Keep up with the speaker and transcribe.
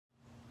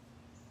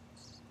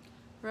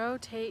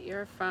Rotate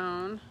your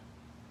phone.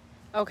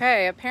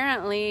 Okay,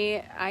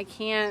 apparently I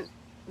can't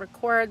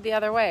record the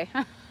other way.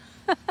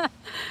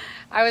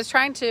 I was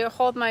trying to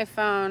hold my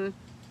phone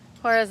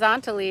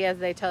horizontally, as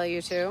they tell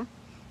you to,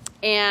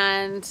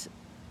 and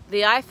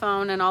the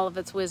iPhone and all of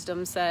its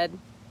wisdom said,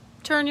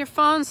 turn your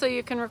phone so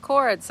you can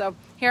record. So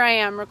here I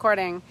am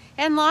recording,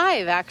 and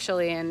live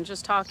actually, and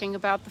just talking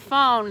about the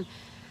phone.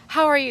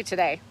 How are you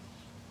today?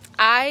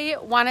 I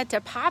wanted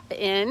to pop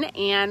in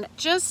and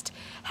just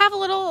have a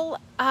little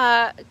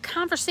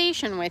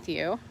conversation with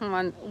you,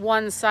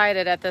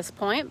 one-sided at this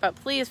point, but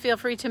please feel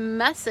free to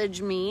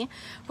message me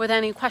with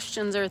any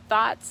questions or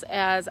thoughts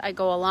as I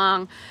go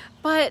along.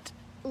 But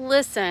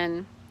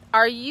listen,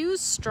 are you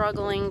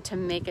struggling to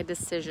make a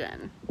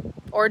decision?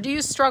 Or do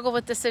you struggle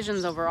with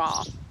decisions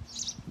overall?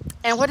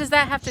 And what does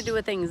that have to do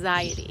with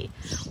anxiety?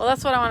 Well,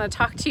 that's what I want to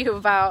talk to you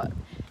about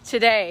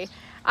today.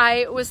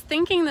 I was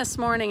thinking this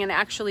morning and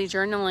actually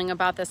journaling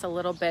about this a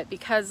little bit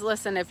because,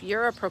 listen, if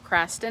you're a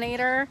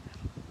procrastinator,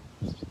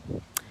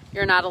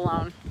 you're not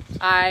alone.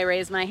 I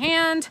raise my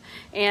hand,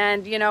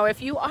 and,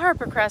 if you are a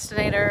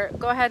procrastinator,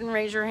 go ahead and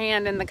raise your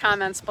hand in the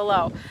comments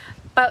below.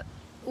 But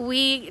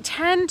we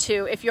tend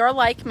to, if you're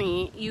like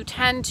me, you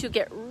tend to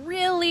get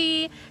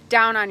really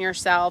down on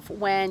yourself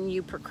when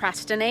you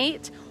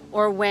procrastinate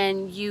or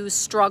when you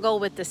struggle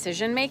with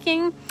decision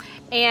making,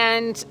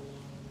 and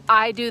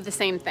I do the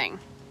same thing.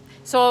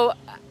 So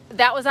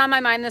that was on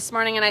my mind this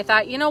morning, and I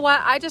thought, you know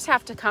what, I just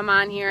have to come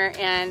on here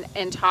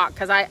and talk,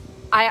 because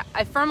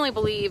I firmly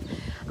believe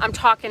I'm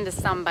talking to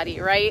somebody,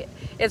 right?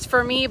 It's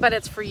for me, but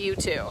it's for you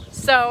too.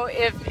 So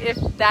if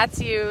that's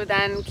you,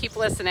 then keep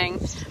listening.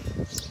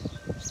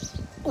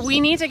 We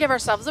need to give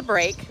ourselves a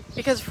break,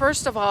 because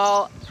first of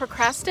all,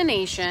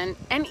 procrastination,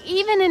 and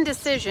even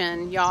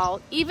indecision,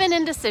 y'all, even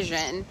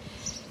indecision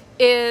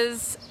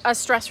is a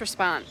stress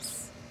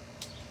response.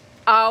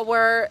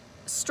 Our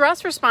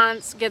stress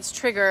response gets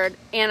triggered,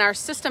 and our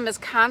system is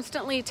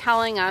constantly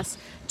telling us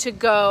to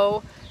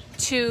go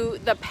to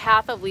the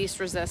path of least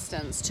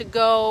resistance, to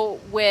go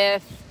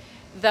with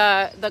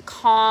the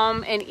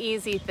calm and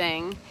easy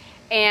thing.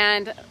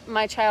 And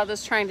my child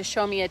is trying to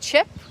show me a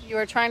chip. You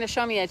were trying to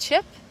show me a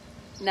chip?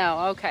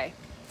 No, okay.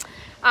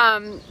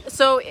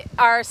 So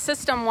our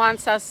system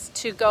wants us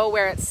to go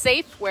where it's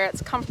safe, where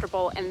it's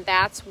comfortable, and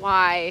that's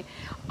why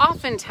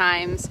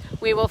oftentimes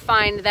we will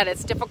find that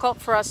it's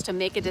difficult for us to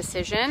make a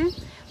decision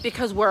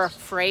because we're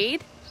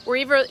afraid.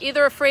 We're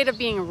either afraid of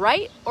being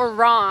right or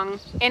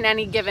wrong in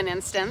any given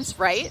instance,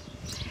 right?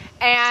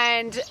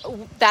 And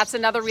that's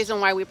another reason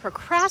why we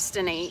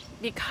procrastinate,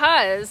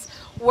 because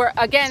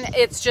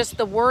it's just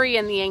the worry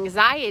and the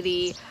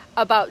anxiety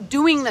about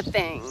doing the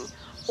thing,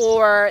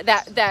 or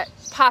that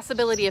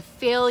possibility of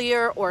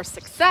failure or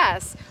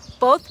success.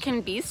 Both can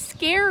be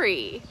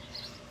scary.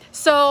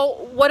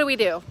 So what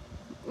do?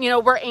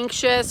 We're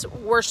anxious,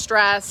 we're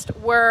stressed,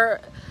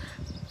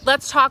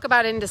 let's talk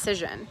about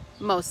indecision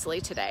mostly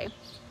today.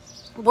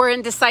 We're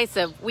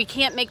indecisive. We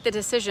can't make the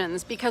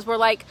decisions because we're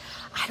like,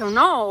 I don't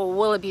know,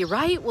 will it be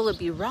right? Will it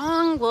be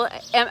wrong?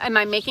 Am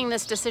I making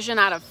this decision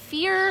out of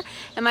fear?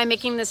 Am I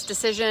making this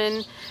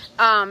decision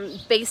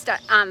based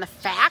on the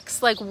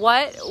facts? Like,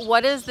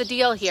 what is the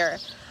deal here?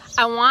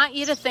 I want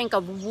you to think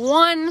of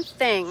one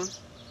thing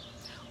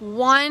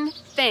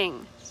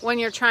when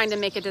you're trying to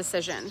make a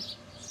decision.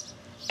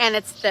 And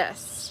it's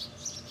this: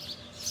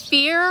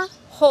 fear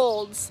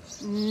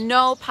holds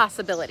no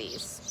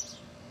possibilities.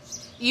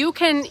 You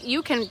can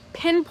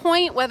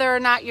pinpoint whether or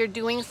not you're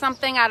doing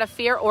something out of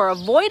fear or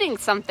avoiding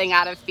something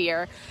out of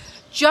fear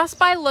just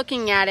by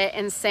looking at it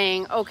and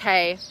saying,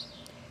 okay,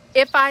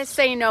 if I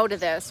say no to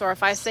this or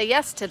if I say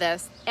yes to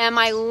this, am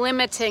I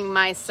limiting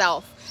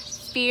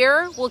myself?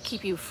 Fear will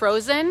keep you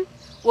frozen,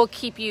 will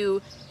keep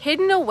you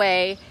hidden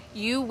away.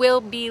 You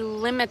will be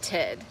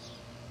limited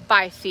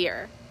by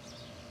fear.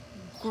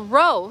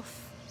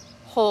 Growth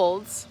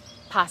holds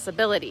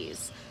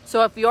possibilities.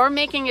 So if you're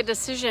making a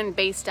decision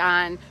based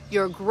on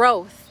your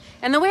growth,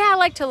 and the way I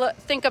like to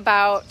think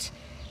about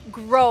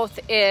growth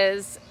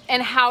is,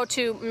 and how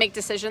to make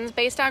decisions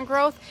based on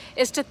growth,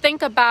 is to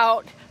think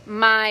about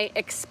my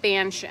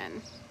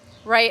expansion,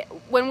 right?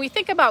 When we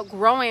think about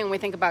growing, we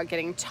think about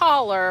getting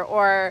taller,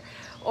 or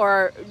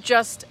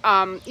just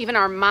even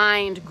our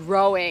mind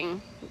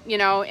growing,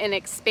 and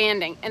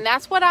expanding. And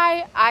that's what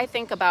I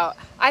think about.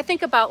 I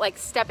think about like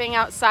stepping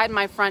outside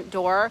my front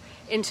door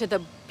into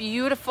the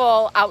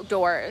beautiful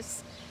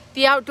outdoors.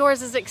 The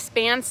outdoors is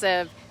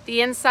expansive.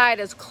 The inside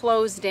is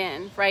closed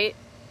in, right?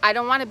 I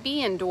don't want to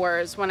be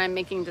indoors when I'm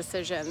making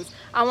decisions.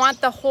 I want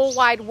the whole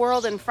wide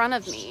world in front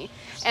of me.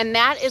 And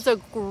that is a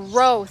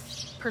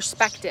growth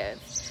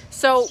perspective.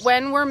 So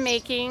when we're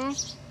making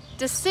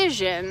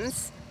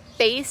decisions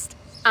based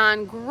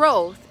on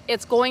growth,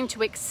 it's going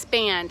to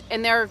expand,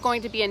 and there are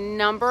going to be a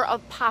number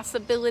of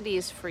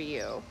possibilities for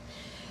you.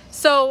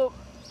 So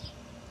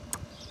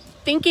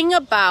thinking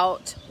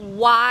about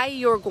why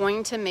you're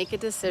going to make a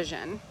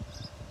decision,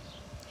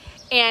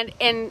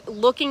 and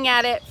looking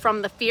at it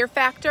from the fear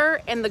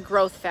factor and the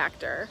growth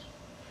factor,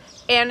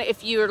 And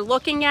if you're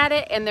looking at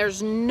it and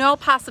there's no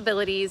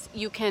possibilities,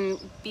 you can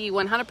be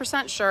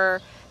 100%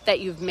 sure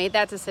that you've made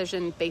that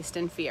decision based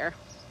in fear.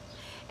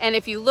 And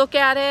if you look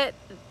at it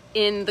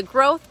in the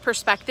growth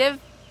perspective,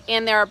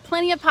 and there are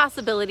plenty of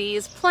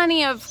possibilities,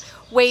 plenty of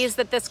ways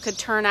that this could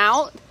turn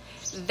out,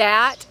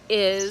 that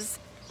is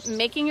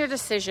making your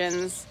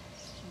decisions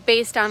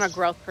based on a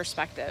growth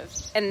perspective.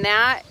 And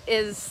that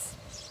is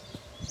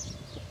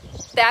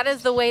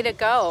the way to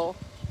go.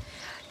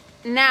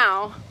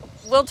 Now,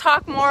 we'll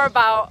talk more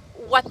about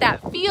what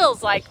that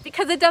feels like,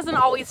 because it doesn't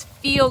always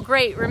feel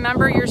great.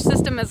 Remember, your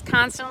system is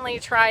constantly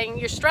trying,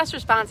 your stress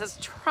response is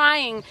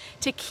trying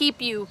to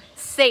keep you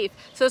safe.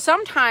 So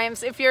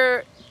sometimes if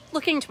you're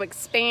looking to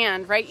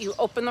expand, right, you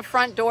open the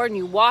front door and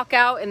you walk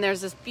out and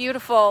there's this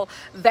beautiful,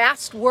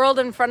 vast world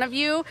in front of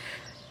you,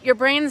 your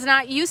brain's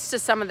not used to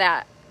some of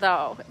that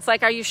though. It's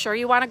like, are you sure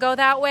you want to go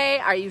that way?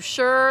 Are you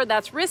sure?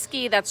 That's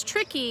risky, that's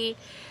tricky.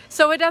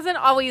 So it doesn't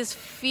always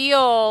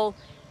feel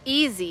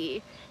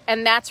easy.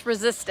 And that's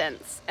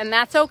resistance, and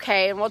that's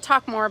okay. And we'll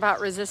talk more about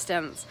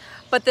resistance,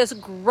 but this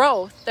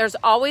growth, there's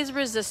always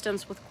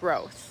resistance with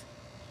growth.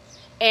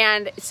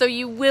 And so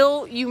you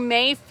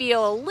may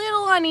feel a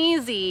little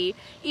uneasy,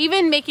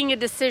 even making a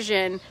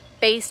decision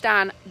based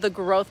on the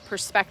growth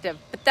perspective,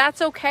 but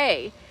that's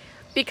okay.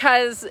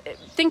 Because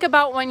think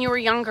about when you were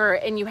younger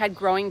and you had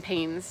growing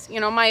pains. You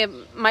know,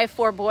 my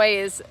 4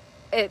 boys,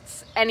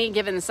 it's any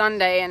given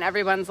Sunday and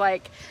everyone's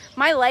like,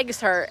 my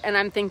legs hurt. And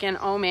I'm thinking,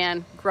 oh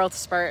man, growth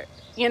spurt.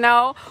 You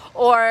know,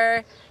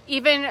 or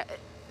even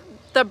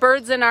the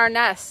birds in our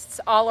nests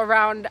all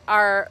around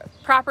our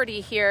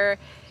property here.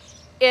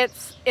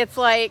 It's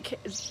like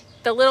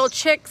the little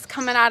chicks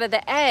coming out of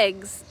the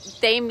eggs,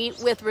 they meet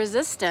with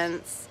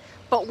resistance,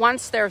 but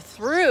once they're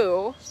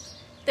through,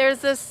 there's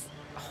this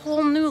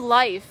whole new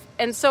life.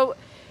 And so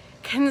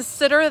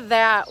consider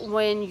that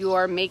when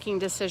you're making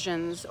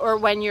decisions, or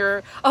when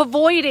you're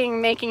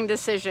avoiding making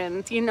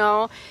decisions. You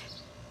know,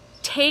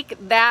 take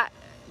that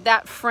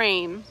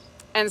frame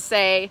and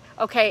say,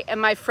 okay,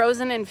 am I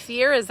frozen in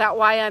fear? Is that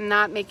why I'm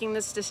not making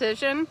this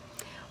decision?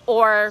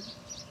 Or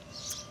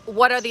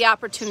what are the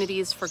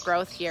opportunities for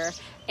growth here?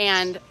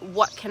 And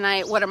what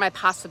are my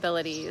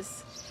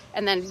possibilities?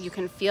 And then you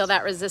can feel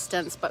that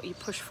resistance, but you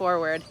push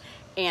forward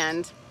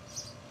and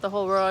the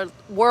whole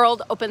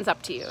world opens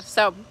up to you.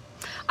 So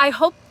I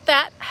hope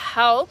that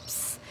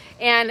helps.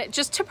 And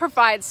just to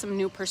provide some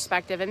new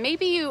perspective, and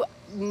maybe you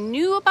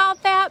knew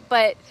about that,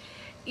 but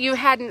you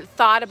hadn't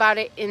thought about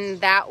it in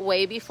that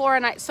way before.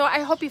 And so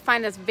I hope you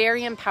find this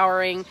very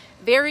empowering,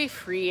 very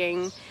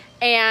freeing.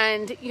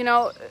 And, you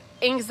know,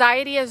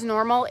 anxiety is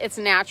normal. It's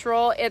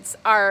natural. It's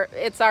our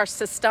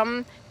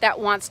system that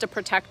wants to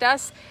protect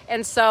us.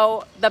 And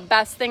so the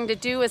best thing to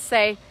do is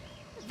say,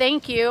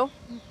 thank you.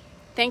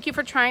 Thank you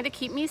for trying to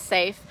keep me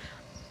safe.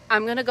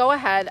 I'm going to go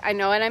ahead. I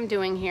know what I'm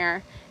doing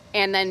here.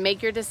 And then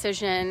make your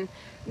decision,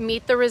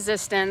 meet the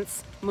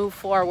resistance, move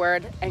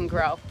forward, and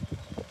grow.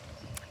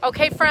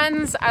 Okay,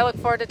 friends, I look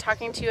forward to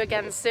talking to you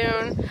again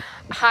soon.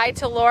 Hi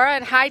to Laura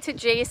and hi to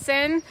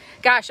Jason.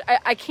 Gosh,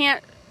 I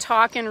can't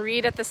talk and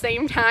read at the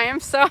same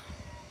time. So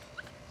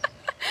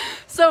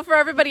for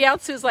everybody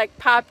else who's like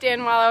popped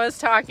in while I was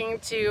talking,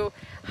 to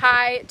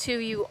hi to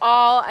you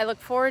all. I look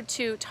forward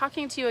to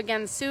talking to you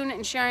again soon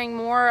and sharing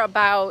more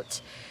about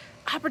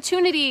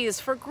opportunities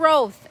for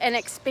growth and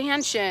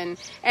expansion,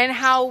 and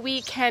how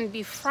we can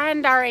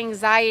befriend our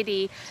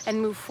anxiety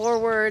and move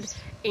forward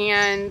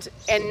and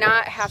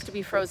not have to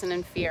be frozen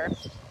in fear.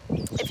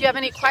 If you have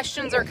any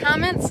questions or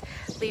comments,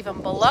 leave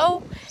them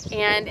below.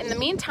 And in the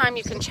meantime,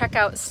 you can check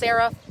out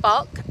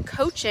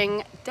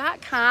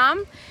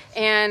sarahfalkcoaching.com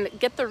and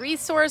get the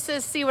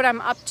resources, see what I'm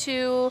up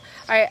to.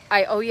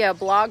 I owe you a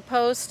blog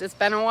post. It's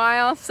been a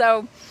while.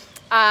 So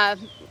I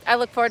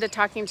look forward to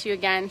talking to you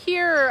again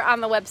here on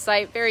the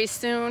website very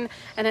soon.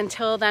 And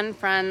until then,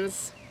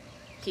 friends,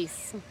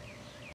 peace.